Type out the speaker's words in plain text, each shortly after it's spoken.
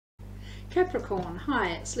Capricorn,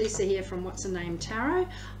 hi, it's Lisa here from What's Her Name Tarot.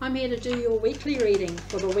 I'm here to do your weekly reading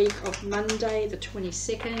for the week of Monday the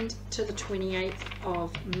 22nd to the 28th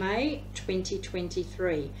of May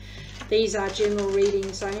 2023. These are general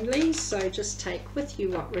readings only, so just take with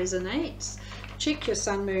you what resonates. Check your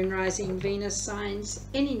Sun, Moon, Rising, Venus signs,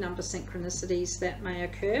 any number synchronicities that may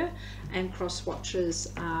occur, and cross watchers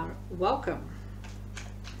are welcome.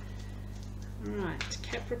 Alright,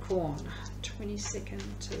 Capricorn, 22nd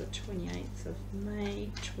to the 28th of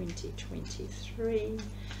May 2023.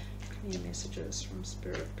 Clear messages from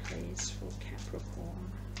Spirit, please, for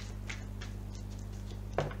Capricorn.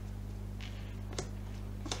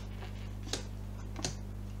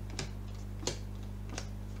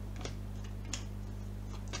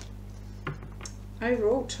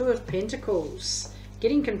 Overall, Two of Pentacles.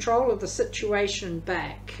 Getting control of the situation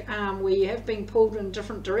back, where you have been pulled in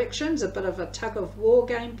different directions, a bit of a tug of war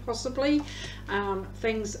game possibly.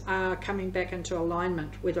 Things are coming back into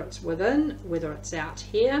alignment, whether it's within, whether it's out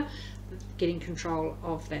here, getting control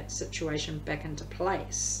of that situation back into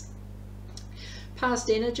place. Past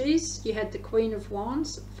energies, you had the Queen of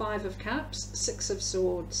Wands, Five of Cups, Six of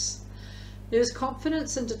Swords. There's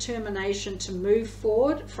confidence and determination to move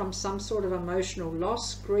forward from some sort of emotional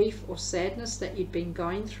loss, grief or sadness that you'd been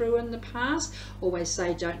going through in the past. Always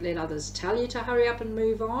say don't let others tell you to hurry up and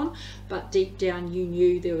move on, but deep down you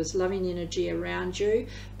knew there was loving energy around you.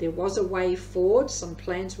 There was a way forward, some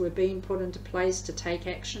plans were being put into place to take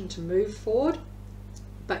action to move forward,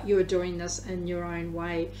 but you were doing this in your own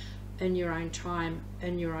way, in your own time,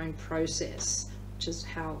 in your own process, which is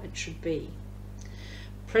how it should be.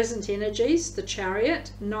 Present energies, the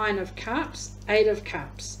Chariot, Nine of Cups, Eight of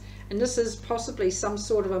Cups. And this is possibly some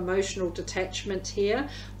sort of emotional detachment here,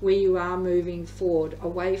 where you are moving forward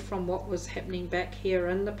away from what was happening back here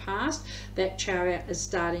in the past. That Chariot is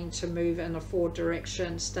starting to move in a forward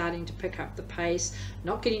direction, starting to pick up the pace,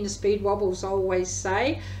 not getting the speed wobbles, I always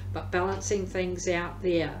say, but balancing things out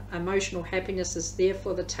there. Emotional happiness is there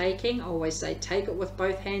for the taking. I always say take it with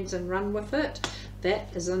both hands and run with it.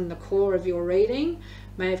 That is in the core of your reading.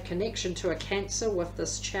 May have connection to a Cancer with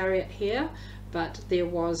this Chariot here, but there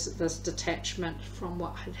was this detachment from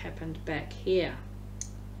what had happened back here.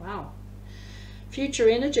 Wow. Future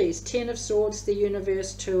energies, Ten of Swords, the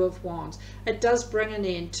Universe, Two of Wands. It does bring an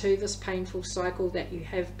end to this painful cycle that you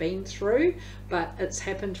have been through, but it's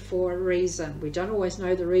happened for a reason. We don't always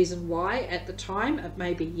know the reason why at the time. It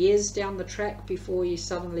may be years down the track before you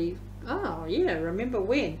suddenly, oh yeah, remember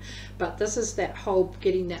when. But this is that whole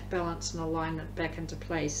getting that balance and alignment back into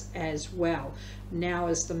place as well. Now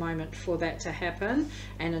is the moment for that to happen,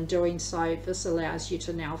 and in doing so this allows you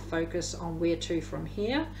to now focus on where to from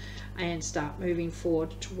here and start moving forward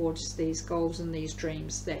towards these goals and these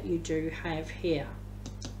dreams that you do have here.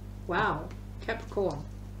 Wow, Capricorn.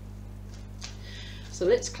 So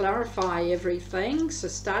let's clarify everything. So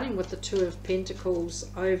starting with the Two of Pentacles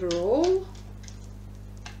overall.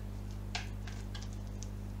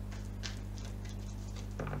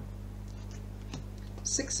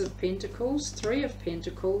 Six of Pentacles, Three of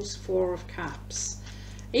Pentacles, Four of Cups.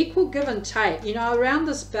 Equal give and take. You know, around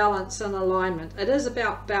this balance and alignment, it is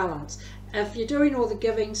about balance. If you're doing all the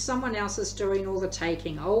giving, someone else is doing all the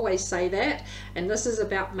taking. I always say that, and this is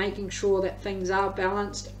about making sure that things are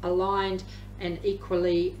balanced, aligned, and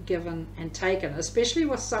equally given and taken, especially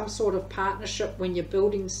with some sort of partnership. When you're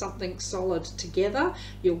building something solid together,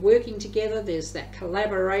 you're working together, there's that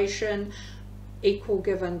collaboration, equal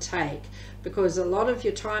give and take, because a lot of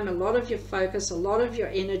your time, a lot of your focus, a lot of your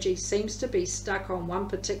energy seems to be stuck on one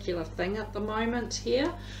particular thing at the moment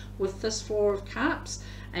here with this Four of Cups,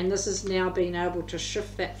 and this is now being able to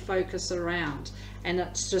shift that focus around, and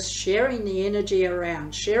it's just sharing the energy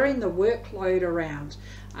around, sharing the workload around,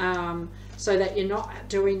 so that you're not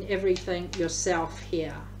doing everything yourself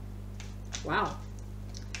here. Wow.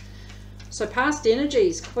 So past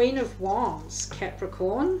energies, Queen of Wands,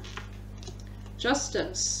 Capricorn.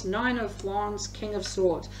 Justice, Nine of Wands, King of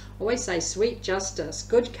Swords. Always say sweet justice,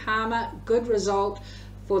 good karma, good result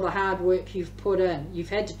for the hard work you've put in. You've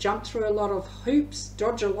had to jump through a lot of hoops,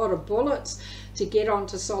 dodge a lot of bullets to get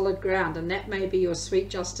onto solid ground, and that may be your sweet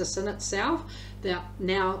justice in itself.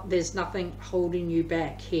 Now there's nothing holding you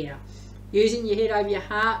back here. Using your head over your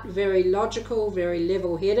heart, very logical, very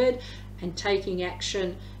level-headed, and taking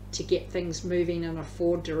action to get things moving in a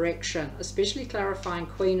forward direction, especially clarifying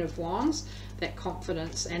Queen of Wands, that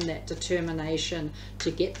confidence and that determination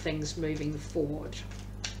to get things moving forward.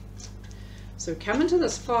 So come into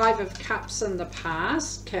this Five of Cups in the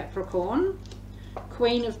past, Capricorn.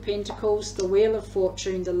 Queen of Pentacles, the Wheel of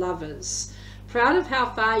Fortune, the Lovers. Proud of how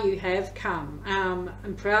far you have come,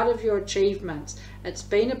 and proud of your achievements, It's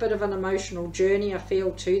been a bit of an emotional journey, I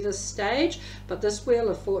feel, to this stage, but this Wheel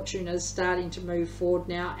of Fortune is starting to move forward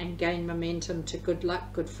now and gain momentum to good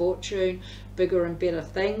luck, good fortune, bigger and better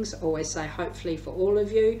things. Always say hopefully for all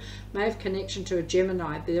of you. May have connection to a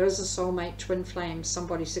Gemini. There is a soulmate, twin flame,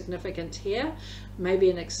 somebody significant here.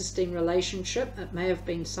 Maybe an existing relationship. It may have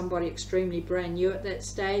been somebody extremely brand new at that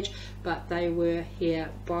stage, but they were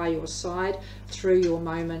here by your side through your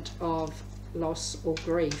moment of loss or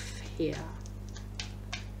grief here.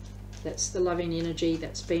 That's the loving energy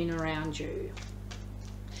that's been around you.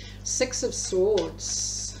 Six of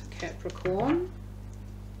Swords, Capricorn.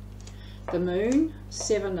 The Moon,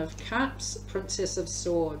 Seven of Cups, Princess of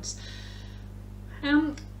Swords.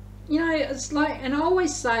 You know, it's like, and I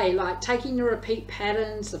always say, like, taking the repeat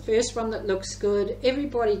patterns, the first one that looks good,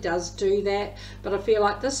 everybody does do that, but I feel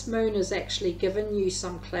like this Moon has actually given you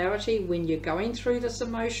some clarity when you're going through this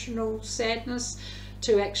emotional sadness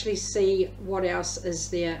to actually see what else is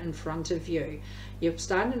there in front of you. You're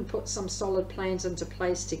starting to put some solid plans into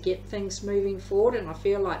place to get things moving forward, and I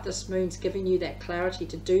feel like this Moon's giving you that clarity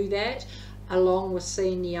to do that, along with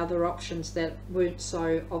seeing the other options that weren't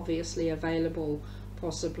so obviously available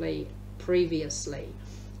possibly previously.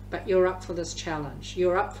 But you're up for this challenge,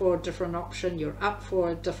 you're up for a different option, you're up for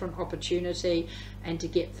a different opportunity, and to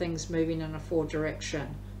get things moving in a forward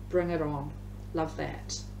direction. Bring it on. Love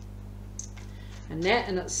that. And that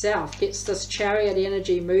in itself gets this Chariot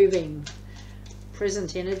energy moving.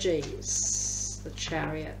 Present energies, the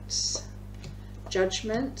Chariot.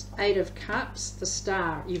 Judgment, Eight of Cups, the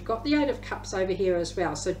Star. You've got the Eight of Cups over here as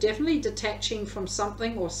well. So definitely detaching from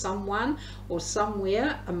something or someone or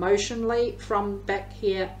somewhere emotionally from back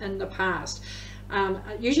here in the past.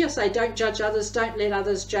 Usually I say don't judge others, don't let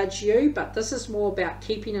others judge you, but this is more about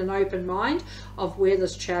keeping an open mind of where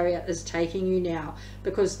this Chariot is taking you now,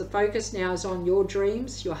 because the focus now is on your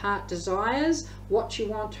dreams, your heart desires, what you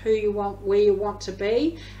want, who you want, where you want to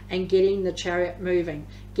be, and getting the Chariot moving,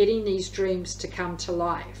 getting these dreams to come to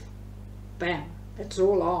life. Bam, it's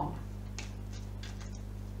all on.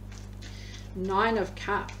 Nine of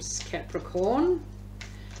Cups, Capricorn.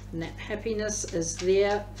 And that happiness is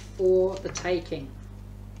there for the taking.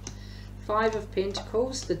 Five of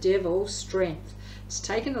Pentacles, the Devil, strength. It's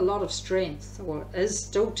taken a lot of strength, or is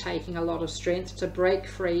still taking a lot of strength, to break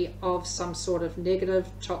free of some sort of negative,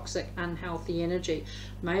 toxic, unhealthy energy.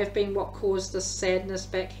 May have been what caused this sadness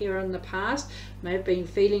back here in the past. May have been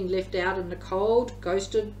feeling left out in the cold,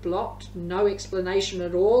 ghosted, blocked, no explanation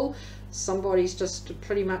at all. Somebody's just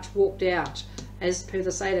pretty much walked out, as per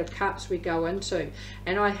the Eight of Cups we go into.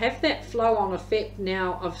 And I have that flow on effect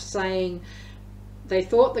now of saying they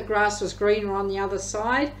thought the grass was greener on the other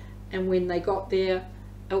side, and when they got there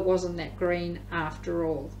it wasn't that green after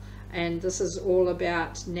all. And this is all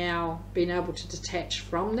about now being able to detach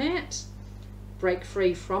from that, break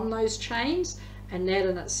free from those chains, and that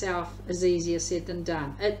in itself is easier said than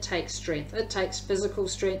done. It takes strength, it takes physical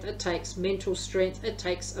strength, it takes mental strength, it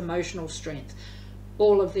takes emotional strength,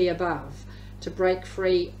 all of the above, to break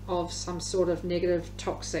free of some sort of negative,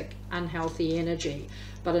 toxic, unhealthy energy.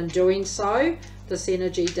 But in doing so, this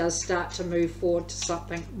energy does start to move forward to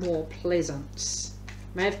something more pleasant.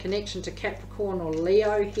 May have connection to Capricorn or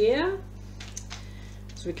Leo here.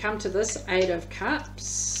 So we come to this Eight of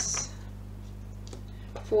Cups,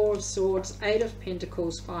 Four of Swords, Eight of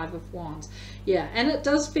Pentacles, Five of Wands. Yeah, and it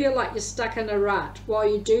does feel like you're stuck in a rut. While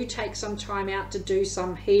you do take some time out to do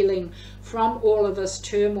some healing from all of this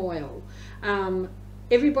turmoil,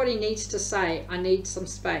 everybody needs to say, I need some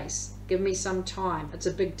space, give me some time. It's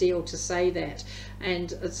a big deal to say that,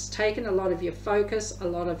 and it's taken a lot of your focus, a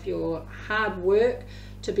lot of your hard work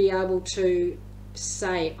to be able to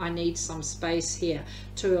say, I need some space here,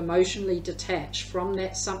 to emotionally detach from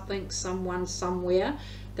that something, someone, somewhere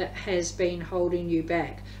that has been holding you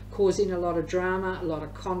back, causing a lot of drama, a lot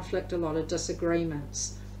of conflict, a lot of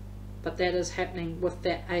disagreements. But that is happening with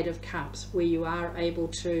that Eight of Cups, where you are able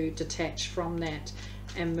to detach from that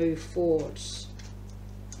and move forward.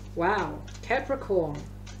 Wow, Capricorn.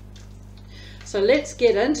 So let's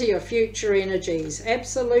get into your future energies.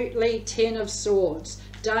 Absolutely, Ten of Swords.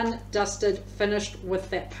 Done, dusted, finished with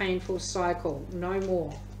that painful cycle. No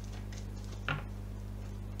more.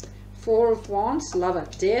 Four of Wands, love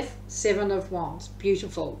it. Death, Seven of Wands,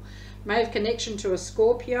 beautiful. May have connection to a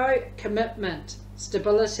Scorpio, commitment,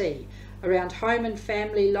 stability around home and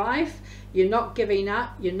family life. You're not giving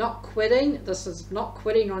up, you're not quitting. This is not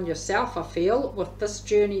quitting on yourself, I feel, with this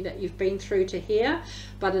journey that you've been through to here,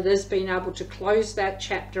 but it is being able to close that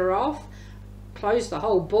chapter off, close the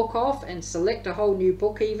whole book off, and select a whole new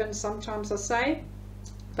book even, sometimes I say.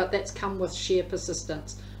 But that's come with sheer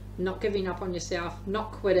persistence, not giving up on yourself,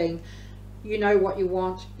 not quitting, you know what you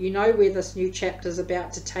want, you know where this new chapter is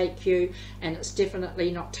about to take you, and it's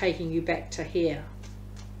definitely not taking you back to here.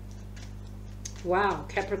 Wow,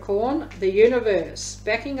 Capricorn, the universe,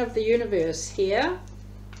 backing of the universe here.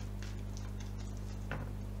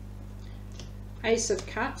 Ace of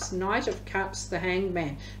Cups, Knight of Cups, the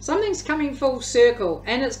Hangman. Something's coming full circle,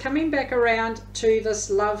 and it's coming back around to this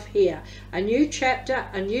love here. A new chapter,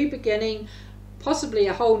 a new beginning, possibly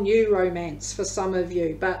a whole new romance for some of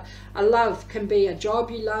you. But a love can be a job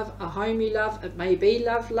you love, a home you love. It may be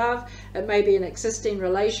love. It may be an existing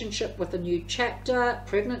relationship with a new chapter,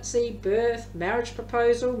 pregnancy, birth, marriage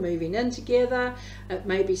proposal, moving in together. It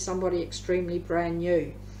may be somebody extremely brand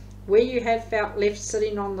new. Where you have felt left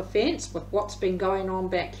sitting on the fence with what's been going on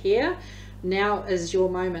back here, now is your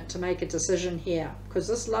moment to make a decision here, because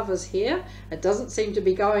this love is here. It doesn't seem to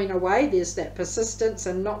be going away. There's that persistence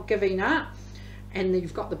and not giving up, and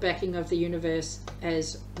you've got the backing of the universe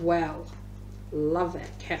as well. Love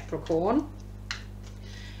that, Capricorn.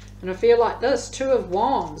 And I feel like this Two of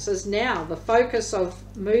Wands is now the focus of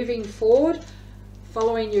moving forward,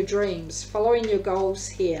 following your dreams, following your goals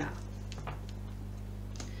here.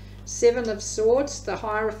 Seven of Swords, the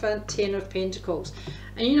Hierophant, 10 of Pentacles.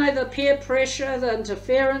 And you know, the peer pressure, the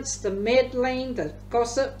interference, the meddling, the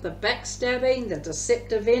gossip, the backstabbing, the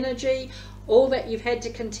deceptive energy, all that you've had to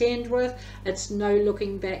contend with, it's no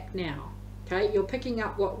looking back now. Okay, you're picking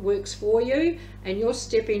up what works for you, and you're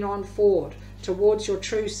stepping on forward towards your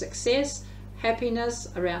true success, happiness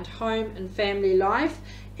around home and family life,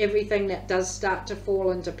 everything that does start to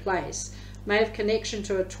fall into place. May have connection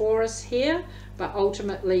to a Taurus here, but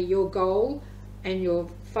ultimately your goal and your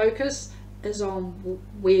focus is on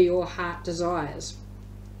where your heart desires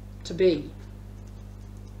to be.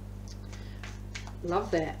 Love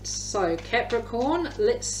that. So Capricorn,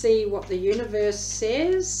 let's see what the universe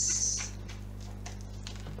says.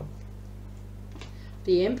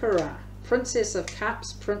 The Emperor, Princess of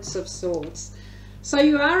Cups, Prince of Swords. So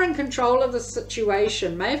you are in control of the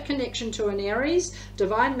situation. May have connection to an Aries,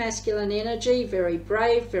 divine masculine energy, very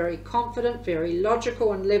brave, very confident, very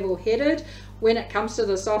logical and level-headed when it comes to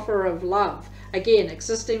this offer of love. Again,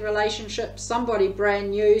 existing relationship, somebody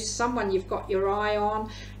brand new, someone you've got your eye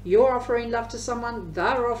on. You're offering love to someone,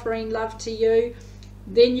 they're offering love to you.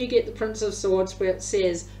 Then you get the Prince of Swords where it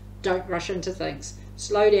says, don't rush into things.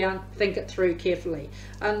 Slow down, think it through carefully.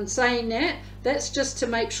 And saying that, that's just to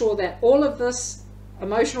make sure that all of this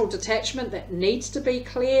emotional detachment that needs to be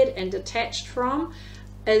cleared and detached from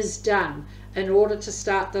is done in order to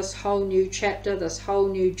start this whole new chapter, this whole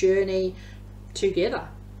new journey together,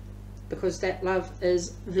 because that love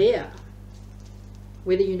is there,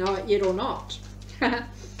 whether you know it yet or not.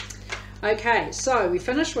 Okay, so we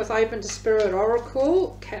finished with Open to Spirit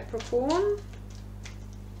Oracle, Capricorn.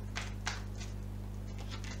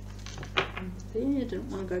 There, didn't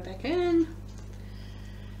want to go back in.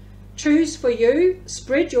 Choose for you,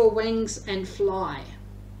 spread your wings and fly.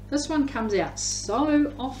 This one comes out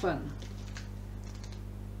so often,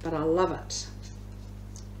 but I love it.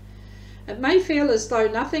 It may feel as though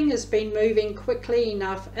nothing has been moving quickly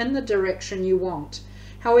enough in the direction you want.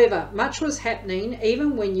 However, much was happening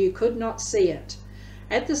even when you could not see it.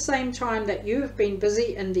 At the same time that you have been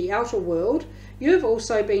busy in the outer world, you have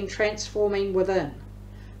also been transforming within.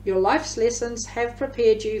 Your life's lessons have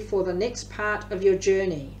prepared you for the next part of your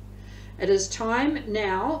journey. It is time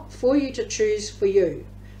now for you to choose for you.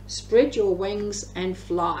 Spread your wings and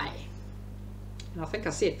fly. And I think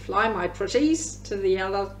I said fly, my pretties, to the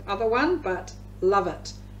other one, but love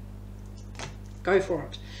it. Go for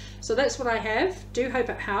it. So that's what I have. Do hope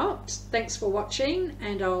it helped. Thanks for watching,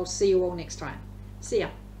 and I'll see you all next time. See ya.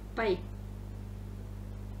 Bye.